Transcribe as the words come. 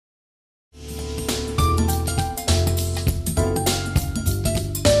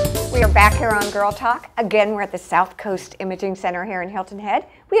We are back here on Girl Talk. Again, we're at the South Coast Imaging Center here in Hilton Head.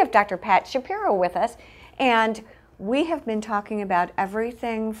 We have Dr. Pat Shapiro with us, and we have been talking about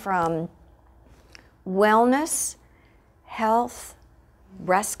everything from wellness, health,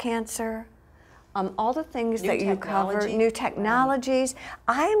 breast cancer, all the things that you cover, new technologies.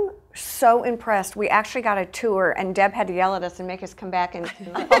 I'm so impressed. We actually got a tour, and Deb had to yell at us and make us come back. And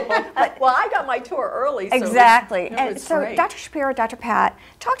well, I got my tour early. So exactly. It was great. Dr. Shapiro, Dr. Pat,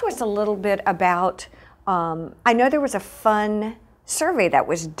 talk to us a little bit about, I know there was a fun survey that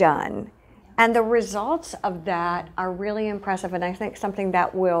was done, and the results of that are really impressive, and I think something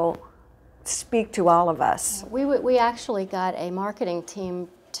that will speak to all of us. We actually got a marketing team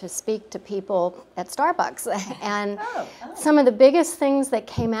to speak to people at Starbucks, and some of the biggest things that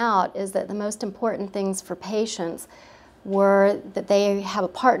came out is that the most important things for patients were that they have a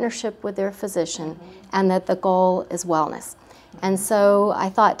partnership with their physician and that the goal is wellness. And so I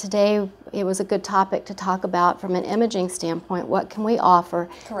thought today it was a good topic to talk about from an imaging standpoint. What can we offer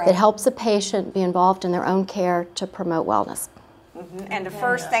that helps a patient be involved in their own care to promote wellness? And the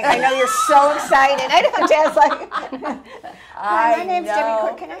first thing, I know you're so excited. I know, Dad's like, hi, my name's Debbie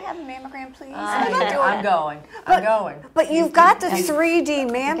Cook. Can I have a mammogram, please? I'm going. But you've got the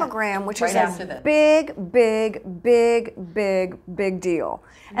 3D mammogram, which is a big, big, big, big, big deal.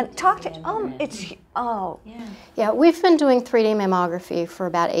 And talk to, Yeah, we've been doing 3D mammography for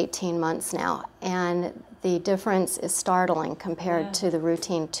about 18 months now, and the difference is startling compared to the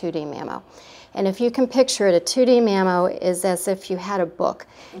routine 2D mammo. And if you can picture it, a 2D mammo is as if you had a book,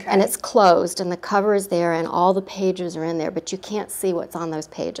 and it's closed, and the cover is there, and all the pages are in there, but you can't see what's on those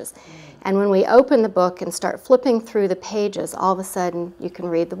pages. And when we open the book and start flipping through the pages, all of a sudden you can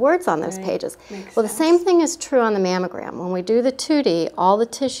read the words on those pages. Well, the same thing is true on the mammogram. When we do the 2D, all the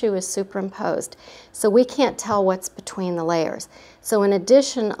tissue is superimposed, so we can't tell what's between the layers. So in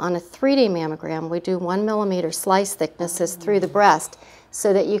addition, on a 3D mammogram, we do 1 millimeter slice thicknesses through the breast,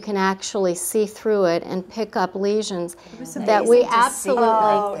 so that you can actually see through it and pick up lesions that we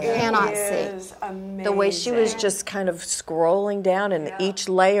absolutely cannot see. Amazing. The way she was just kind of scrolling down, and each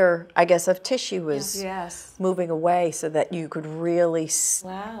layer, I guess, of tissue was moving away so that you could really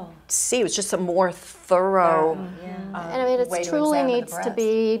see. It was just a more thorough and I mean, it truly needs to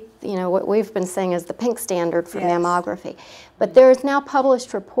be, you know, what we've been saying is the pink standard for mammography. But there's now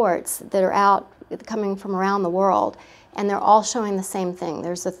published reports that are out coming from around the world, and they're all showing the same thing.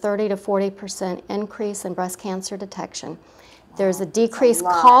 There's a 30 to 40% increase in breast cancer detection. There's a decreased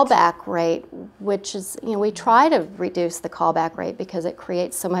callback rate, which is, you know, we try to reduce the callback rate because it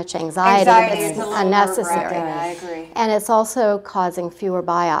creates so much anxiety that's unnecessary. I agree. And it's also causing fewer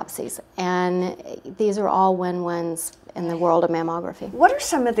biopsies. And these are all win-wins in the world of mammography. What are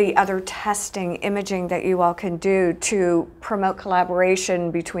some of the other testing, imaging that you all can do to promote collaboration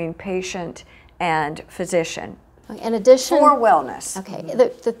between patient and physician? In addition, for wellness. Okay,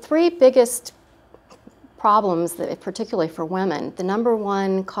 the three biggest problems, particularly for women, the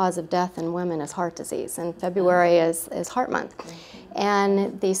 #1 cause of death in women is heart disease, and February is Heart Month.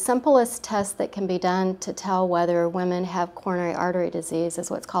 And the simplest test that can be done to tell whether women have coronary artery disease is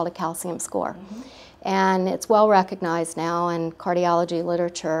what's called a calcium score. And it's well recognized now in cardiology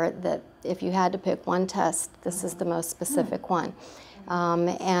literature that if you had to pick one test, this is the most specific one.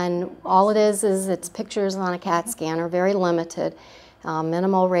 And all it is it's pictures on a CAT scanner, very limited,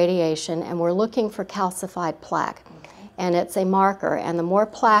 minimal radiation, and we're looking for calcified plaque. And it's a marker, and the more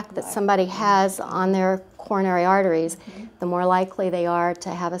plaque that somebody has on their coronary arteries, the more likely they are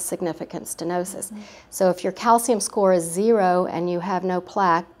to have a significant stenosis. So if your calcium score is 0 and you have no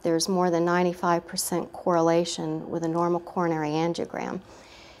plaque, there's more than 95% correlation with a normal coronary angiogram.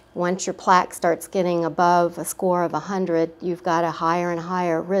 Once your plaque starts getting above a score of 100, you've got a higher and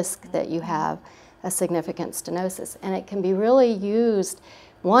higher risk that you have a significant stenosis. And it can be really used,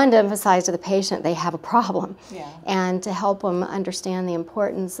 one, to emphasize to the patient they have a problem, and to help them understand the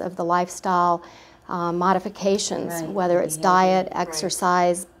importance of the lifestyle modifications, whether it's diet,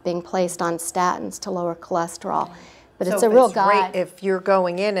 exercise, being placed on statins to lower cholesterol. But it's a real guide. If you're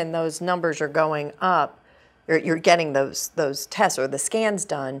going in and those numbers are going up, you're getting those tests or the scans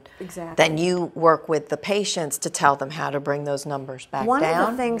done, then you work with the patients to tell them how to bring those numbers back down. One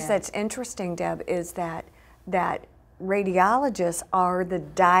of the things that's interesting, Deb, is that radiologists are the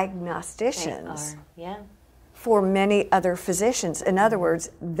diagnosticians for many other physicians. In other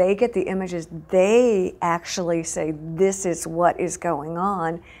words, they get the images, they actually say this is what is going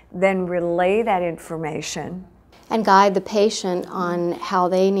on, then relay that information. And guide the patient on how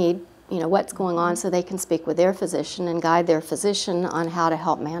they need what's going on so they can speak with their physician and guide their physician on how to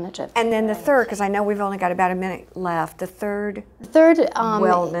help manage it. And then the third, because I know we've only got about a minute left, the third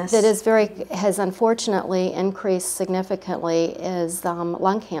wellness that is has unfortunately increased significantly is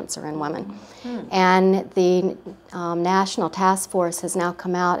lung cancer in women. And the National Task Force has now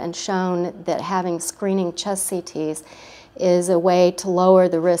come out and shown that having screening chest CTs is a way to lower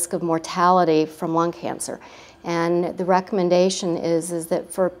the risk of mortality from lung cancer. And the recommendation is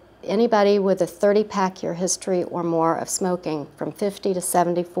that for anybody with a 30-pack year history or more of smoking from 50 to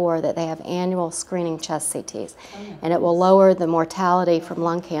 74, that they have annual screening chest CTs. And it will lower the mortality from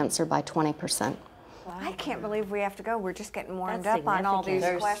lung cancer by 20%. I can't believe we have to go. We're just getting warmed up on all these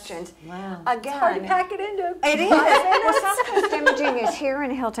questions. Wow. Again, it's hard to pack it into. It is. Well, Southwest Imaging is here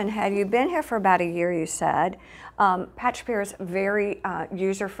in Hilton Head. You've been here for about a year, you said. Pat Shapiro is very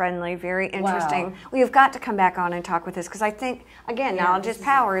user-friendly, very interesting. Wow. Well, you've got to come back on and talk with us because I think, again, knowledge is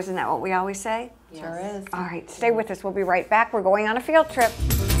power. Isn't that what we always say? Sure is. All right, stay with us. We'll be right back. We're going on a field trip.